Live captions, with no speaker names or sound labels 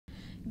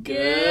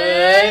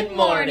Good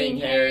morning,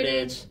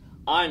 Heritage.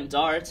 I'm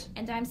Dart.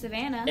 And I'm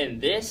Savannah.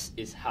 And this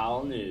is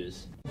HOWL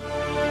News.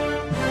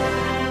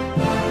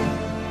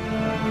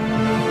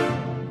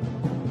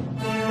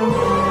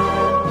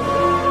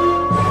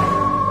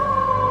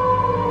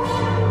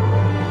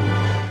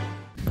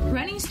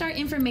 Running Start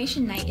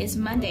Information Night is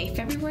Monday,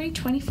 February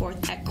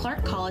 24th at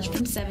Clark College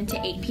from 7 to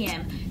 8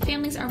 p.m.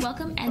 Families are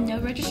welcome and no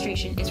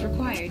registration is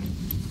required.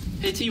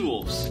 Hey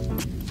T-Wolves,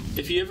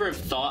 if you ever have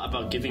thought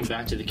about giving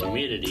back to the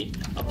community,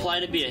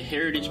 apply to be a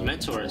Heritage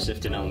Mentor at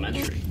Sifton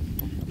Elementary.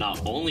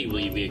 Not only will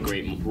you be a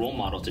great role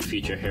model to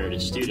future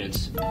Heritage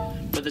students,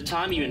 but the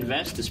time you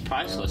invest is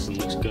priceless and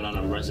looks good on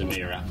a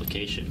resume or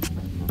application.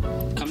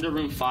 Come to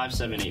room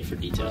 578 for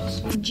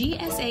details.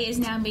 GSA is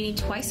now meeting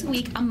twice a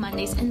week on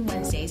Mondays and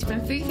Wednesdays from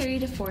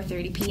 3:30 to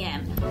 4:30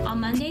 p.m. On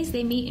Mondays,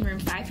 they meet in room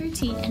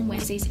 513 and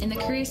Wednesdays in the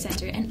Career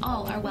Center, and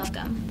all are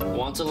welcome.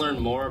 Want to learn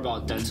more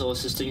about dental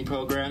assisting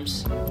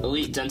programs?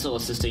 Elite Dental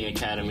Assisting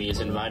Academy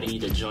is inviting you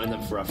to join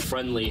them for a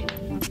friendly,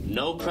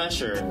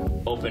 no-pressure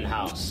open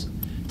house.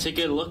 Take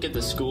a look at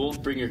the school,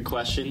 bring your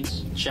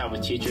questions, chat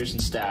with teachers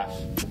and staff,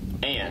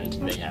 and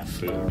they have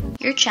food.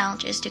 Your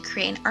challenge is to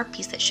create an art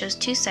piece that shows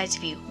two sides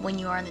of you, when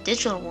you are in the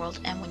digital world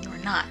and when you are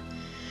not.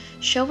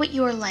 Show what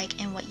you are like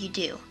and what you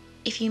do.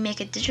 If you make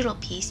a digital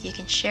piece, you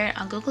can share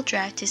it on Google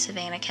Drive to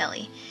Savannah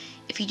Kelly.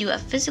 If you do a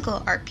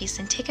physical art piece,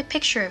 then take a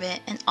picture of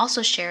it and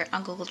also share it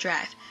on Google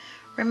Drive.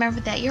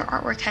 Remember that your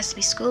artwork has to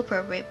be school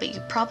appropriate, but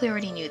you probably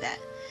already knew that.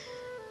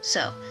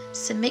 So,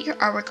 submit your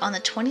artwork on the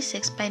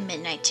 26th by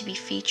midnight to be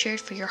featured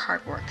for your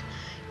hard work.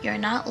 You are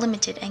not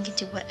limited and can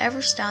do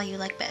whatever style you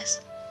like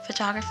best.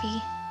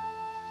 Photography,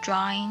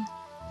 drawing,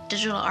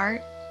 digital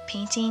art,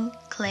 painting,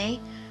 clay,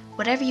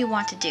 whatever you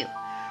want to do.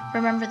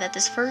 Remember that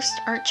this first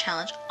art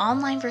challenge,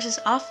 online versus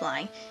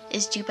offline,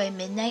 is due by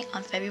midnight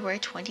on February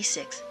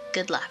 26th.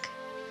 Good luck.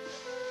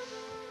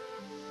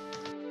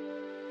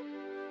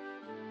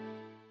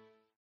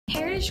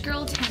 Heritage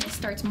Girl Tennis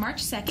starts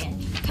March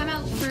 2nd. Come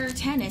out for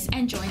tennis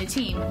and join the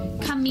team.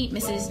 Come meet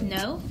Mrs.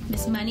 No,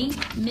 Miss Money,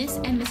 Miss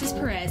and Mrs.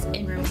 Perez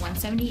in room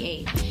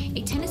 178.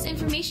 A tennis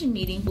information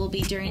meeting will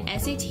be during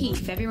SAT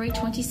February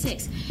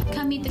 26th.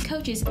 Come meet the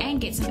coaches and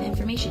get some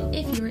information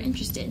if you are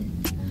interested.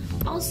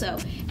 Also,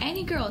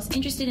 any girls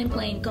interested in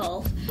playing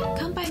golf,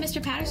 come by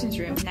Mr. Patterson's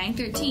room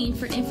 913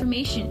 for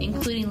information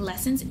including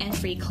lessons and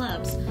free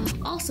clubs.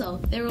 Also,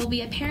 there will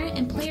be a parent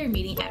and player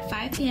meeting at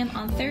 5 p.m.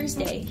 on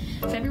Thursday,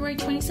 February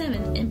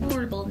 27th in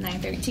Portable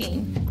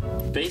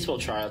 913. Baseball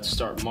tryouts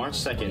start March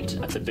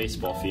 2nd at the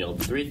baseball field,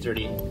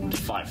 3:30 to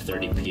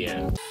 5:30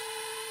 p.m.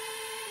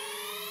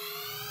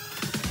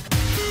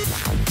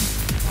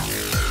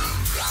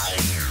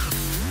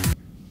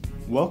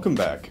 Welcome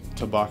back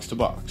to Box,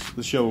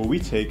 the show where we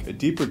take a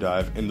deeper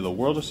dive into the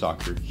world of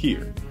soccer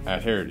here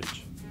at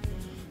Heritage.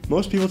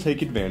 Most people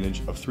take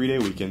advantage of 3-day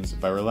weekends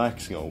by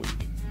relaxing all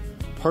week.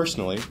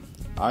 Personally,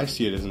 I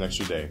see it as an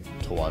extra day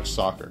to watch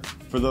soccer.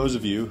 For those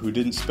of you who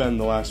didn't spend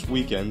the last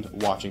weekend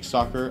watching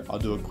soccer, I'll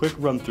do a quick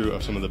run through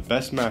of some of the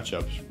best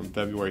matchups from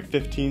February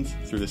 15th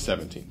through the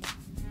 17th.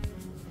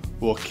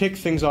 We'll kick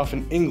things off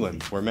in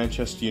England, where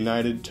Manchester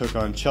United took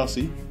on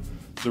Chelsea.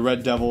 The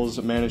Red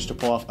Devils managed to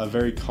pull off a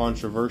very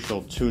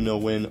controversial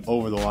 2-0 win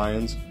over the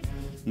Lions,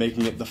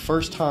 making it the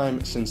first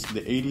time since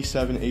the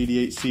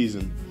 87-88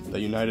 season that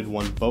United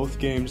won both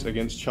games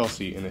against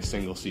Chelsea in a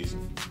single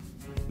season.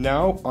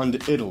 Now on to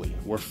Italy,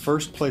 where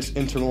first place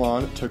Inter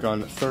Milan took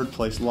on third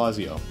place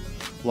Lazio.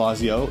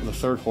 Lazio, the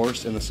third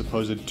horse in the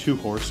supposed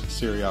two-horse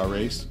Serie A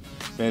race,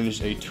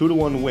 managed a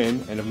 2-1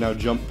 win and have now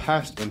jumped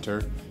past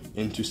Inter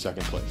into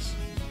second place.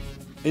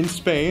 In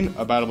Spain,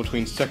 a battle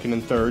between second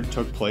and third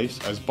took place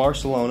as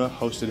Barcelona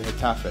hosted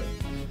Getafe.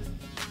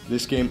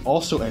 This game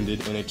also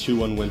ended in a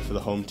 2-1 win for the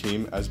home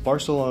team as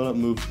Barcelona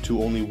moved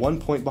to only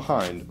 1 point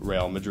behind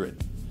Real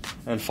Madrid.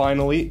 And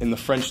finally, in the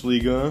French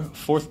Ligue 1,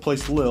 fourth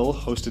place Lille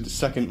hosted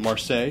second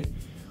Marseille.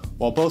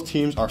 While both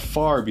teams are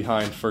far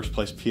behind first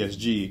place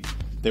PSG,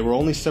 they were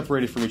only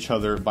separated from each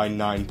other by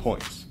 9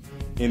 points.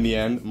 In the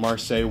end,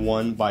 Marseille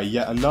won by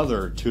yet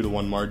another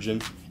 2-1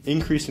 margin,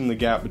 increasing the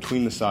gap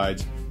between the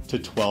sides to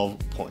 12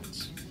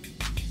 points.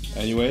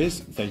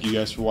 Anyways, thank you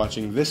guys for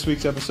watching this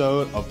week's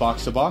episode of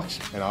Box to Box,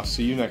 and I'll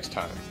see you next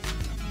time.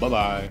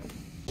 Bye-bye.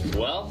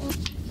 Well,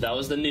 that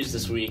was the news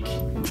this week.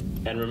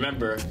 And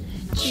remember,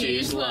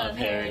 choose love,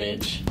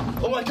 Heritage.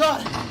 Oh my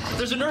god!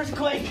 There's an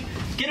earthquake!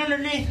 Get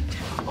underneath!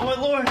 Oh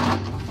my lord!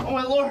 Oh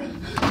my lord!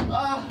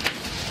 Ah!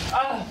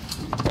 Ah!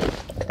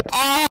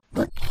 Ah!